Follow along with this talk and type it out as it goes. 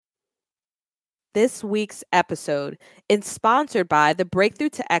This week's episode is sponsored by the Breakthrough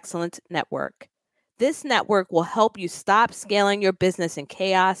to Excellence Network. This network will help you stop scaling your business in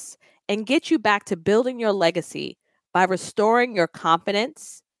chaos and get you back to building your legacy by restoring your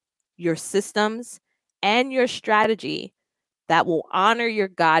confidence, your systems, and your strategy that will honor your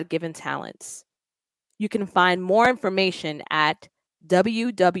God given talents. You can find more information at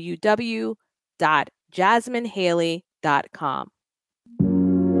www.jasminehaley.com.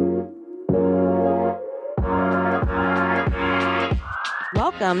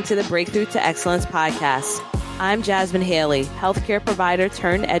 Welcome to the Breakthrough to Excellence podcast. I'm Jasmine Haley, healthcare provider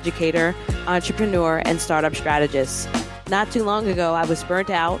turned educator, entrepreneur, and startup strategist. Not too long ago, I was burnt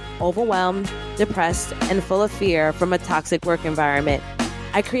out, overwhelmed, depressed, and full of fear from a toxic work environment.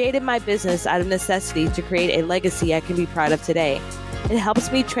 I created my business out of necessity to create a legacy I can be proud of today. It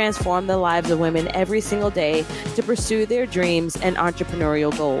helps me transform the lives of women every single day to pursue their dreams and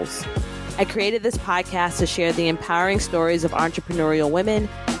entrepreneurial goals. I created this podcast to share the empowering stories of entrepreneurial women,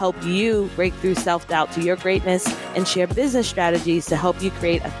 help you break through self-doubt to your greatness, and share business strategies to help you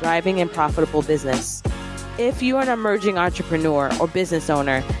create a thriving and profitable business. If you are an emerging entrepreneur or business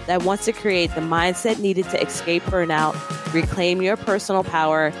owner that wants to create the mindset needed to escape burnout, reclaim your personal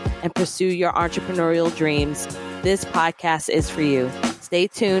power, and pursue your entrepreneurial dreams, this podcast is for you. Stay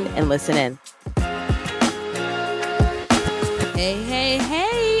tuned and listen in. Hey,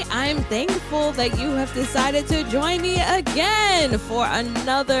 I'm thankful that you have decided to join me again for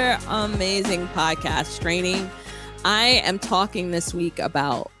another amazing podcast training. I am talking this week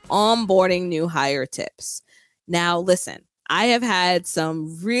about onboarding new hire tips. Now, listen, I have had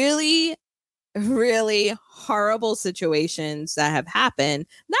some really horrible situations that have happened.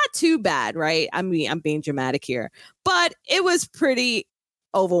 Not too bad, right? I mean, I'm being dramatic here, but it was pretty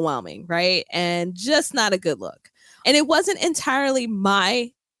overwhelming, right? And just not a good look. And it wasn't entirely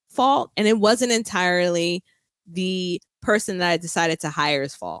my fault, and it wasn't entirely the person that I decided to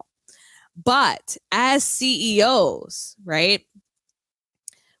hire's fault. But as CEOs, right,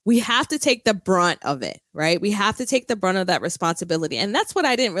 we have to take the brunt of it, right? We have to take the brunt of that responsibility. And that's what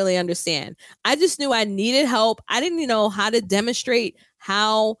I didn't really understand. I just knew I needed help. I didn't know how to demonstrate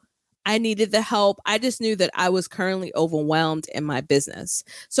how I needed the help. I just knew that I was currently overwhelmed in my business.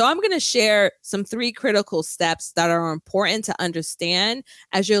 So I'm going to share some 3 critical steps that are important to understand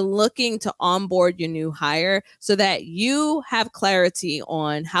as you're looking to onboard your new hire so that you have clarity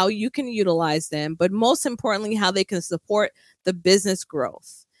on how you can utilize them, but most importantly, how they can support the business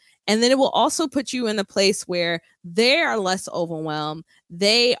growth. And then it will also put you in a place where they are less overwhelmed.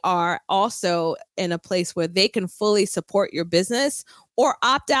 They are also in a place where they can fully support your business or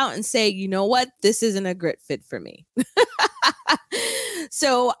opt out and say, you know what, this isn't a great fit for me.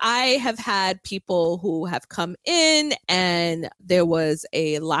 So I have had people who have come in and there was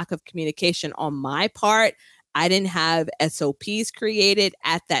a lack of communication on my part. I didn't have SOPs created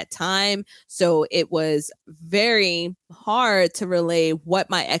at that time. So it was very hard to relay what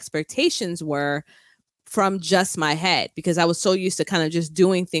my expectations were from just my head because I was so used to kind of just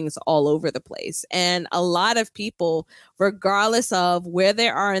doing things all over the place. And a lot of people, regardless of where they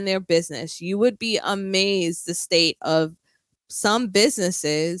are in their business, you would be amazed the state of some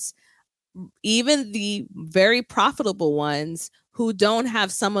businesses, even the very profitable ones, who don't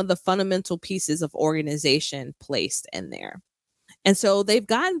have some of the fundamental pieces of organization placed in there. And so they've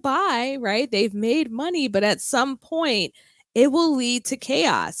gotten by, right? They've made money, but at some point it will lead to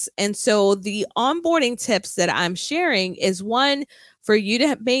chaos. And so the onboarding tips that I'm sharing is 1, for you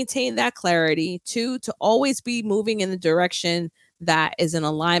to maintain that clarity, 2, to always be moving in the direction that is in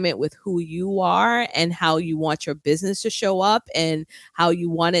alignment with who you are and how you want your business to show up and how you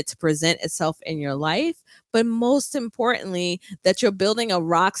want it to present itself in your life. But most importantly, that you're building a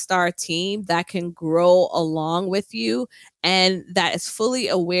rock star team that can grow along with you and that is fully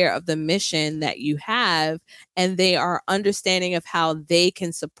aware of the mission that you have, and they are understanding of how they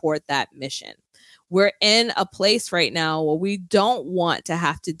can support that mission. We're in a place right now where we don't want to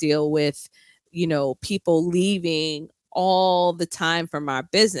have to deal with, people leaving all the time from our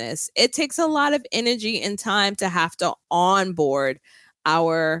business. It takes a lot of energy and time to have to onboard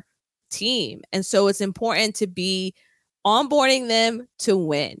our team. And so it's important to be onboarding them to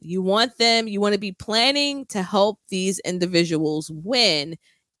win. You want to be planning to help these individuals win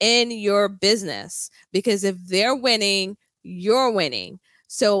in your business, because if they're winning, you're winning.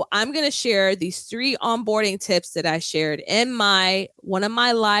 So I'm going to share these 3 onboarding tips that I shared in one of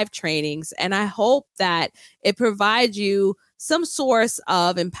my live trainings. And I hope that it provides you some source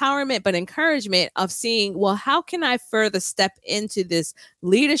of empowerment, but encouragement of seeing, well, how can I further step into this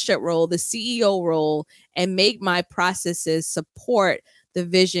leadership role, the CEO role, and make my processes support the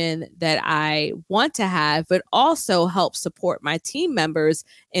vision that I want to have, but also help support my team members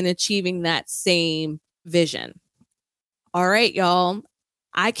in achieving that same vision. All right, y'all.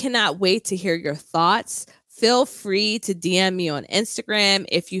 I cannot wait to hear your thoughts. Feel free to DM me on Instagram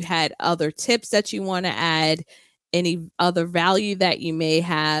if you had other tips that you want to add, any other value that you may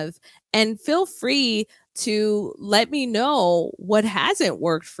have. And feel free to let me know what hasn't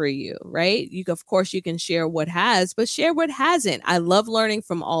worked for you, right? Of course, you can share what has, but share what hasn't. I love learning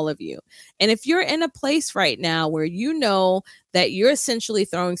from all of you. And if you're in a place right now where you know that you're essentially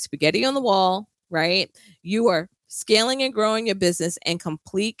throwing spaghetti on the wall, right? You are scaling and growing your business in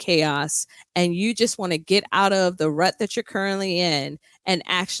complete chaos, and you just want to get out of the rut that you're currently in and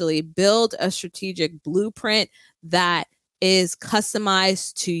actually build a strategic blueprint that is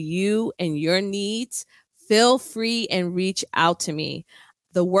customized to you and your needs, feel free and reach out to me.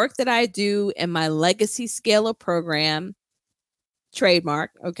 The work that I do in my Legacy Scaler program,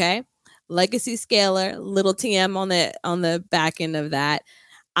 trademark, okay? Legacy Scaler, little TM on the back end of that.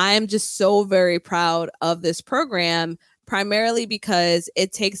 I am just so very proud of this program, primarily because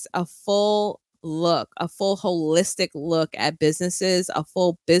it takes a full holistic look at businesses, a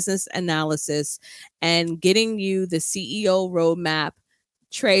full business analysis, and getting you the CEO roadmap,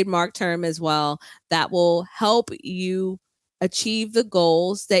 trademark term as well, that will help you achieve the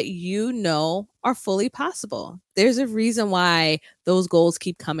goals that you know are fully possible. There's a reason why those goals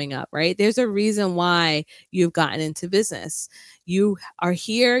keep coming up, right? There's a reason why you've gotten into business. You are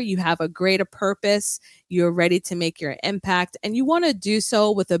here, you have a greater purpose, you're ready to make your impact, and you want to do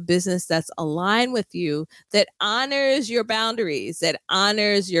so with a business that's aligned with you, that honors your boundaries, that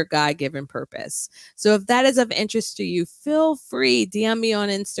honors your God-given purpose. So if that is of interest to you, feel free, DM me on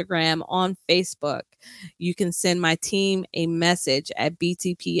Instagram, on Facebook. You can send my team a message at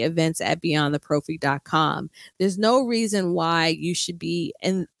btpevents@beyondtheprofi.com. There's no reason why you should be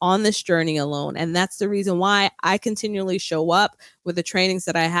on this journey alone. And that's the reason why I continually show up with the trainings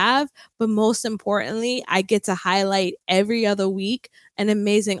that I have. But most importantly, I get to highlight every other week an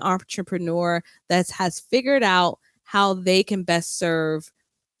amazing entrepreneur that has figured out how they can best serve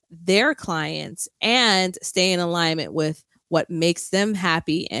their clients and stay in alignment with what makes them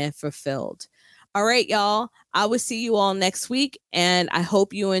happy and fulfilled. All right, y'all. I will see you all next week, and I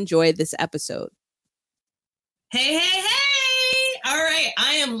hope you enjoyed this episode. Hey, hey, hey. All right.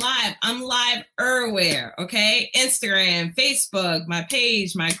 I am live. I'm live everywhere. Okay. Instagram, Facebook, my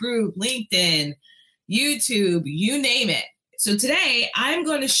page, my group, LinkedIn, YouTube, you name it. So today I'm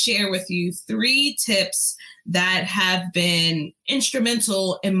going to share with you 3 tips that have been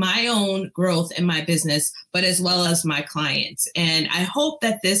instrumental in my own growth in my business, but as well as my clients. And I hope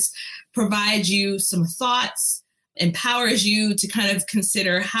that this provides you some thoughts, empowers you to kind of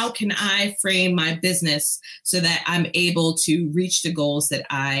consider how can I frame my business so that I'm able to reach the goals that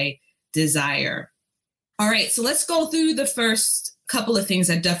I desire. All right, so let's go through the first couple of things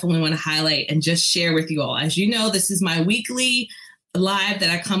I definitely want to highlight and just share with you all. As you know, this is my weekly live that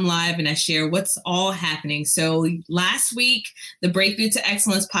I come live and I share what's all happening. So last week, the Breakthrough to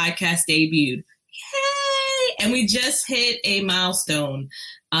Excellence podcast debuted. Yay! And we just hit a milestone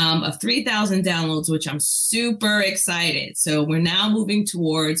of 3,000 downloads, which I'm super excited. So we're now moving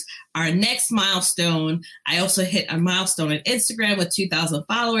towards our next milestone. I also hit a milestone on Instagram with 2,000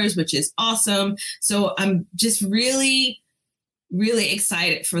 followers, which is awesome. So I'm just really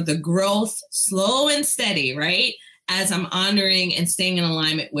excited for the growth, slow and steady, right? As I'm honoring and staying in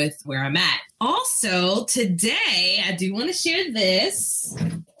alignment with where I'm at. Also, today, I do want to share this.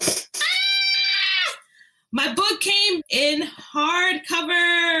 My book came in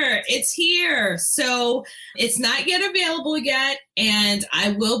hardcover. It's here. So it's not yet available yet. And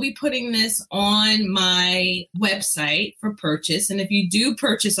I will be putting this on my website for purchase. And if you do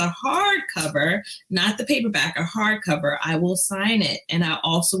purchase a hardcover, not the paperback, a hardcover, I will sign it. And I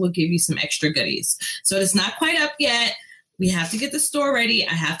also will give you some extra goodies. So it's not quite up yet. We have to get the store ready.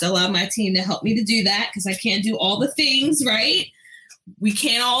 I have to allow my team to help me to do that because I can't do all the things, right? We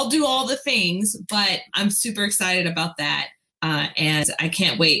can't all do all the things, but I'm super excited about that. And I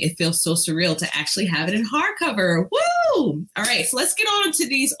can't wait. It feels so surreal to actually have it in hardcover. Woo! All right, so let's get on to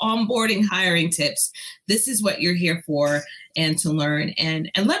these onboarding hiring tips. This is what you're here for and to learn.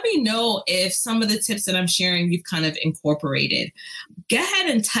 And let me know if some of the tips that I'm sharing you've kind of incorporated. Go ahead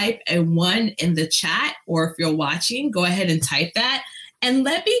and type a 1 in the chat, or if you're watching, go ahead and type that. And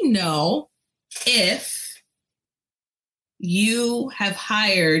let me know if you have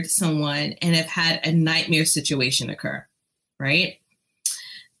hired someone and have had a nightmare situation occur, right?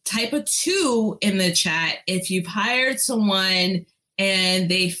 Type a 2 in the chat if you've hired someone and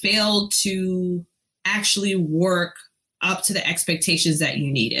they failed to actually work up to the expectations that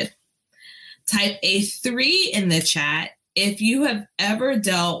you needed. Type a 3 in the chat if you have ever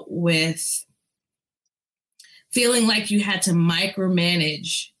dealt with feeling like you had to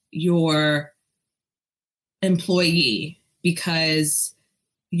micromanage your employee because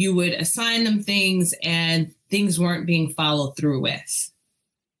you would assign them things and things weren't being followed through with.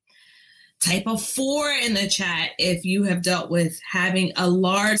 Type a 4 in the chat if you have dealt with having a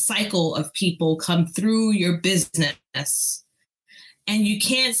large cycle of people come through your business and you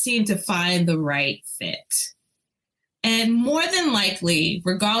can't seem to find the right fit. And more than likely,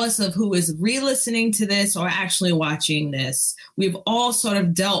 regardless of who is re-listening to this or actually watching this, we've all sort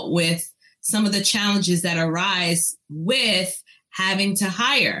of dealt with some of the challenges that arise with having to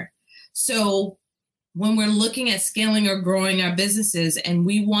hire. So when we're looking at scaling or growing our businesses and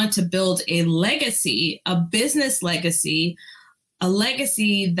we want to build a legacy, a business legacy, a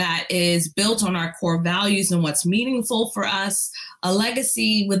legacy that is built on our core values and what's meaningful for us, a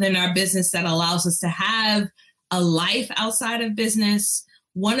legacy within our business that allows us to have a life outside of business,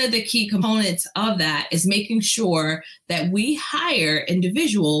 one of the key components of that is making sure that we hire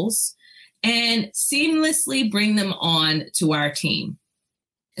individuals and seamlessly bring them on to our team.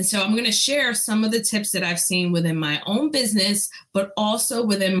 And so I'm going to share some of the tips that I've seen within my own business, but also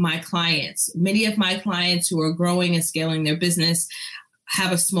within my clients. Many of my clients who are growing and scaling their business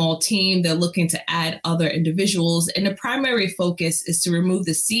have a small team. They're looking to add other individuals. And the primary focus is to remove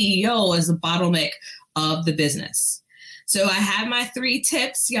the CEO as a bottleneck of the business. So I have my 3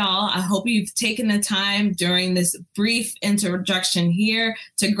 tips, y'all. I hope you've taken the time during this brief introduction here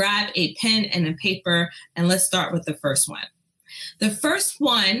to grab a pen and a paper, and let's start with the first one. The first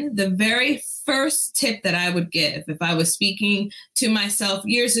one, the very first tip that I would give if I was speaking to myself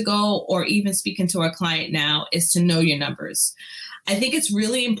years ago or even speaking to a client now is to know your numbers. I think it's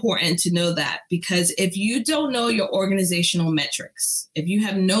really important to know that, because if you don't know your organizational metrics, if you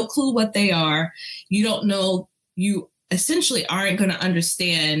have no clue what they are, you don't know, you essentially aren't going to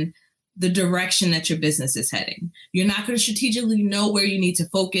understand the direction that your business is heading. You're not going to strategically know where you need to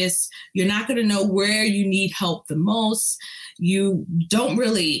focus. You're not going to know where you need help the most. You don't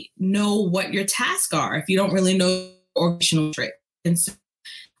really know what your tasks are if you don't really know organizational trick. And so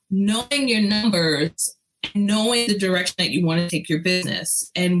knowing your numbers, knowing the direction that you want to take your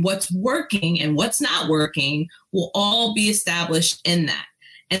business and what's working and what's not working will all be established in that.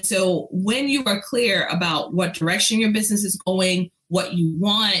 And so when you are clear about what direction your business is going, what you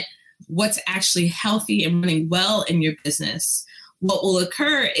want, what's actually healthy and running well in your business, what will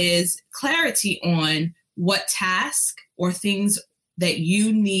occur is clarity on what task or things that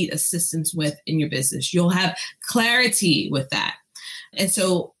you need assistance with in your business. You'll have clarity with that. And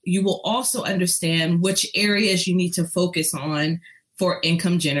so you will also understand which areas you need to focus on for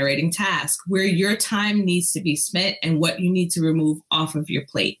income generating tasks, where your time needs to be spent and what you need to remove off of your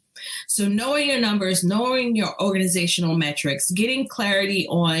plate. So knowing your numbers, knowing your organizational metrics, getting clarity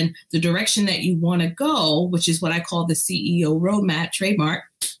on the direction that you want to go, which is what I call the CEO roadmap trademark,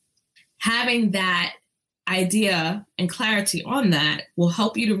 having that idea and clarity on that will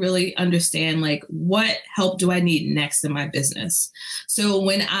help you to really understand, like, what help do I need next in my business? So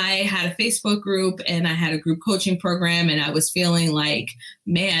when I had a Facebook group and I had a group coaching program and I was feeling like,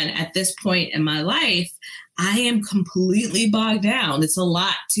 man, at this point in my life, I am completely bogged down. It's a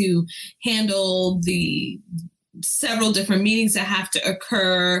lot to handle, the several different meetings that have to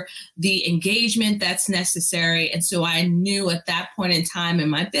occur, the engagement that's necessary. And so I knew at that point in time in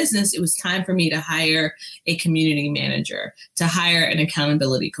my business, it was time for me to hire a community manager, to hire an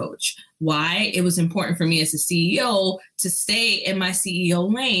accountability coach. Why? It was important for me as a CEO to stay in my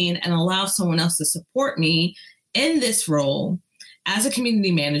CEO lane and allow someone else to support me in this role as a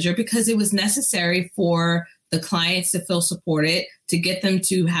community manager, because it was necessary for the clients to feel supported, to get them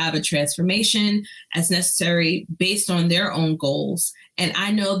to have a transformation as necessary based on their own goals. And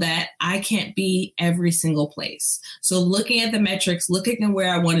I know that I can't be every single place. So looking at the metrics, looking at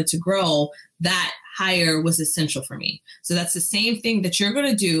where I wanted to grow, that hire was essential for me. So that's the same thing that you're going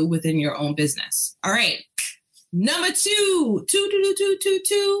to do within your own business. All right. Number two,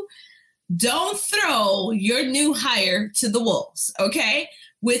 don't throw your new hire to the wolves. Okay.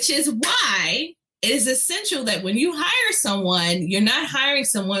 Which is why it is essential that when you hire someone, you're not hiring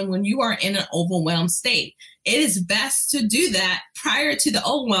someone when you are in an overwhelmed state. It is best to do that prior to the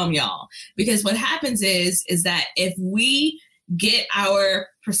overwhelm, y'all, because what happens is that if we get our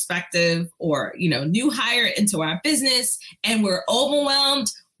perspective or, new hire into our business and we're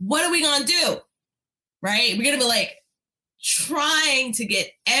overwhelmed, what are we going to do? Right? We're going to be like, trying to get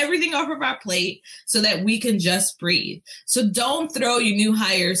everything off of our plate so that we can just breathe. So don't throw your new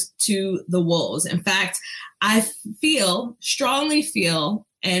hires to the wolves. In fact, I strongly feel,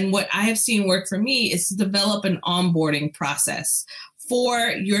 and what I have seen work for me is to develop an onboarding process for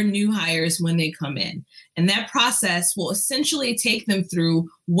your new hires when they come in. And that process will essentially take them through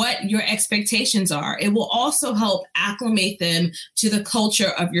what your expectations are. It will also help acclimate them to the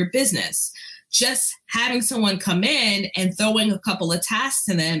culture of your business. Just having someone come in and throwing a couple of tasks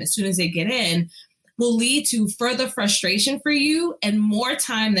to them as soon as they get in will lead to further frustration for you and more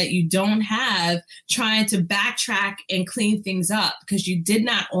time that you don't have trying to backtrack and clean things up because you did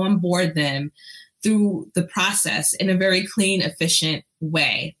not onboard them through the process in a very clean, efficient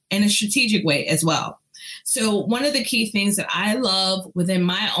way and a strategic way as well. So one of the key things that I love within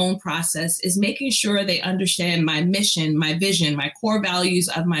my own process is making sure they understand my mission, my vision, my core values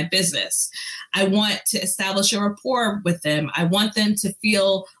of my business. I want to establish a rapport with them. I want them to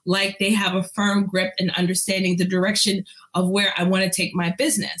feel like they have a firm grip in understanding the direction of where I want to take my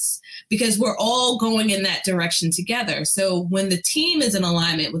business, because we're all going in that direction together. So when the team is in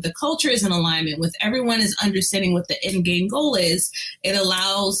alignment, with the culture is in alignment, with everyone is understanding what the end game goal is, it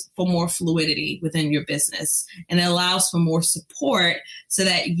allows for more fluidity within your business, and it allows for more support so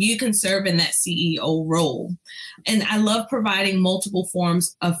that you can serve in that CEO role. And I love providing multiple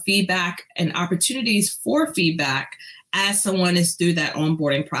forms of feedback and opportunities for feedback as someone is through that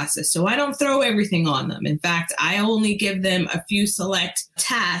onboarding process. So I don't throw everything on them. In fact, I only give them a few select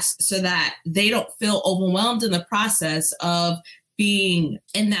tasks so that they don't feel overwhelmed in the process of being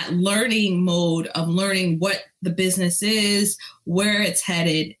in that learning mode of learning what the business is, where it's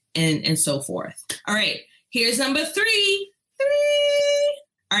headed, and so forth. All right, here's number three.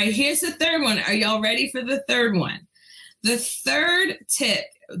 All right, here's the third one. Are y'all ready for the third one? The third tip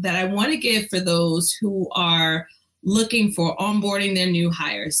that I want to give for those who are looking for onboarding their new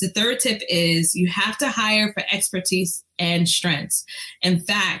hires. The third tip is you have to hire for expertise and strengths. In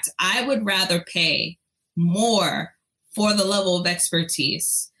fact, I would rather pay more for the level of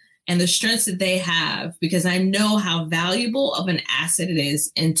expertise and the strengths that they have, because I know how valuable of an asset it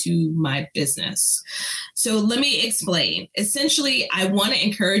is into my business. So let me explain. Essentially, I want to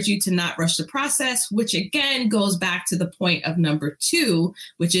encourage you to not rush the process, which again goes back to the point of number 2,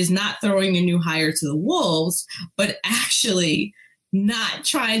 which is not throwing a new hire to the wolves, but actually not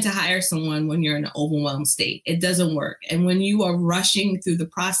trying to hire someone when you're in an overwhelmed state. It doesn't work. And when you are rushing through the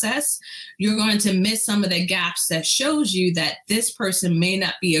process, you're going to miss some of the gaps that shows you that this person may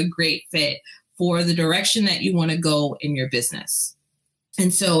not be a great fit for the direction that you want to go in your business.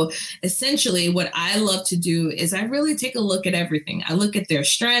 And so essentially what I love to do is I really take a look at everything. I look at their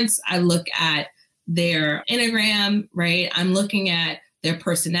strengths. I look at their Enneagram, right? I'm looking at their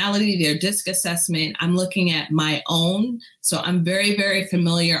personality, their DISC assessment. I'm looking at my own. So I'm very, very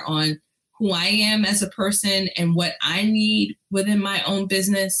familiar on who I am as a person and what I need within my own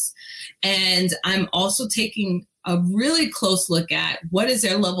business. And I'm also taking a really close look at what is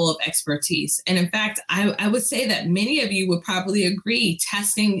their level of expertise. And in fact, I would say that many of you would probably agree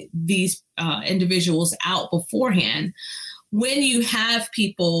testing these individuals out beforehand. When you have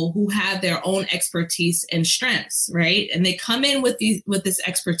people who have their own expertise and strengths, right? And they come in with this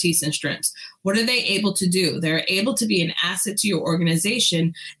expertise and strengths, what are they able to do? They're able to be an asset to your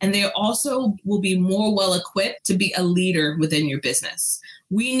organization, and they also will be more well equipped to be a leader within your business.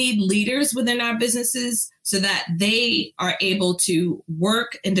 We need leaders within our businesses so that they are able to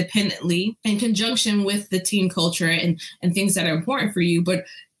work independently in conjunction with the team culture and things that are important for you, but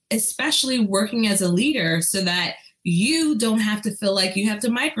especially working as a leader so that you don't have to feel like you have to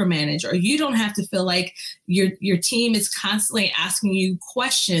micromanage, or you don't have to feel like your team is constantly asking you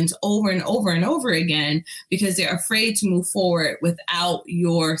questions over and over and over again because they're afraid to move forward without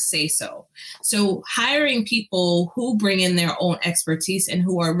your say-so. So hiring people who bring in their own expertise and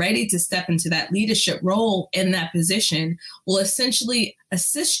who are ready to step into that leadership role in that position will essentially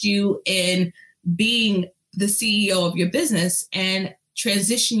assist you in being the CEO of your business and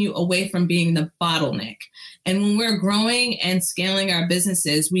transition you away from being the bottleneck. And when we're growing and scaling our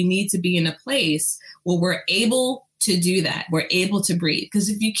businesses, we need to be in a place where we're able to do that. We're able to breathe. Because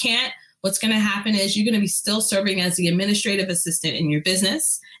if you can't, what's going to happen is you're going to be still serving as the administrative assistant in your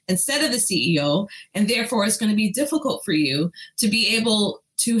business instead of the CEO. And therefore, it's going to be difficult for you to be able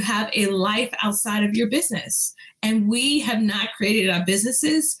to have a life outside of your business. And we have not created our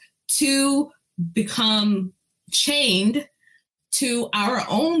businesses to become chained to our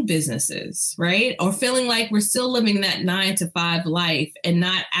own businesses, right? Or feeling like we're still living that 9-to-5 life and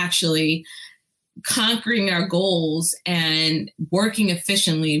not actually conquering our goals and working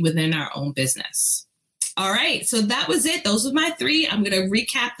efficiently within our own business. All right, so that was it. Those were my 3. I'm going to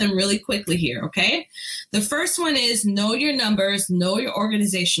recap them really quickly here, okay? The first one is know your numbers, know your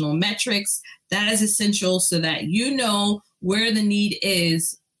organizational metrics. That is essential so that you know where the need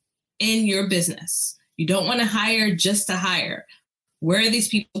is in your business. You don't want to hire just to hire. Where are these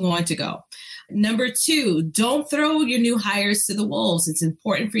people going to go? Number 2, don't throw your new hires to the wolves. It's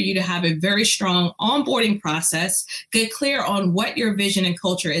important for you to have a very strong onboarding process, get clear on what your vision and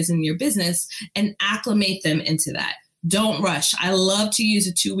culture is in your business, and acclimate them into that. Don't rush. I love to use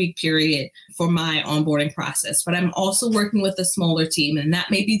a 2-week period for my onboarding process, but I'm also working with a smaller team, and that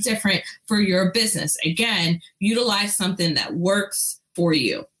may be different for your business. Again, utilize something that works for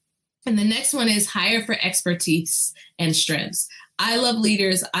you. And the next one is hire for expertise and strengths. I love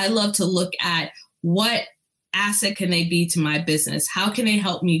leaders. I love to look at what asset can they be to my business? How can they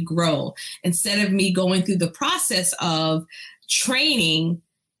help me grow? Instead of me going through the process of training.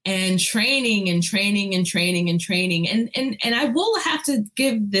 And I will have to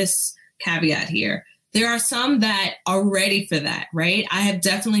give this caveat here. There are some that are ready for that, right? I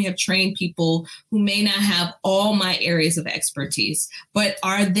definitely have trained people who may not have all my areas of expertise, but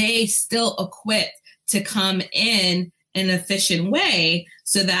are they still equipped to come in an efficient way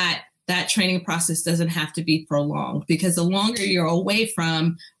so that that training process doesn't have to be prolonged? Because the longer you're away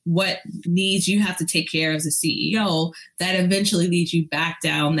from what needs you have to take care of as a CEO, that eventually leads you back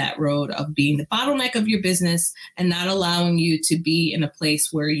down that road of being the bottleneck of your business and not allowing you to be in a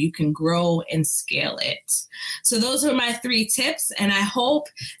place where you can grow and scale it. So those are my 3 tips, and I hope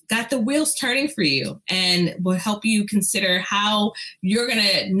got the wheels turning for you and will help you consider how you're going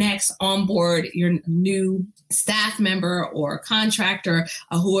to next onboard your new staff member or contractor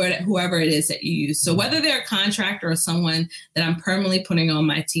or whoever it is that you use. So whether they're a contractor or someone that I'm permanently putting on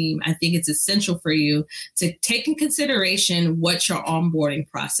my team, I think it's essential for you to take in consideration what your onboarding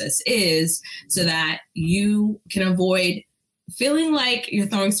process is so that you can avoid feeling like you're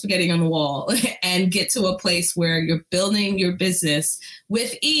throwing spaghetti on the wall and get to a place where you're building your business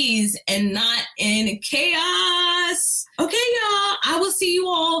with ease and not in chaos. Okay, y'all, I will see you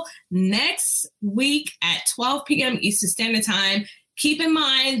all next week at 12 p.m. Eastern Standard Time. Keep in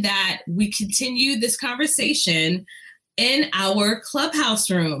mind that we continue this conversation in our Clubhouse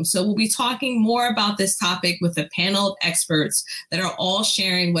room. So we'll be talking more about this topic with a panel of experts that are all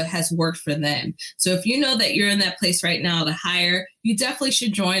sharing what has worked for them. So if you know that you're in that place right now to hire, you definitely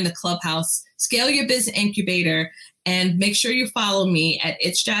should join the Clubhouse Scale Your Business Incubator, and make sure you follow me at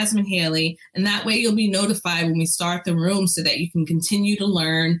It's Jasmine Haley. And that way you'll be notified when we start the room so that you can continue to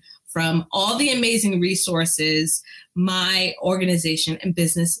learn from all the amazing resources my organization and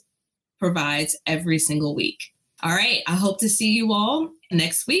business provides every single week. All right, I hope to see you all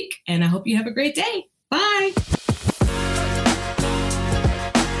next week, and I hope you have a great day. Bye.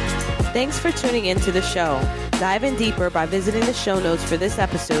 Thanks for tuning into the show. Dive in deeper by visiting the show notes for this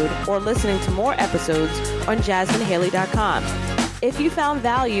episode or listening to more episodes on JasmineHaley.com. If you found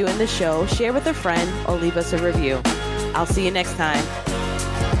value in the show, share with a friend or leave us a review. I'll see you next time.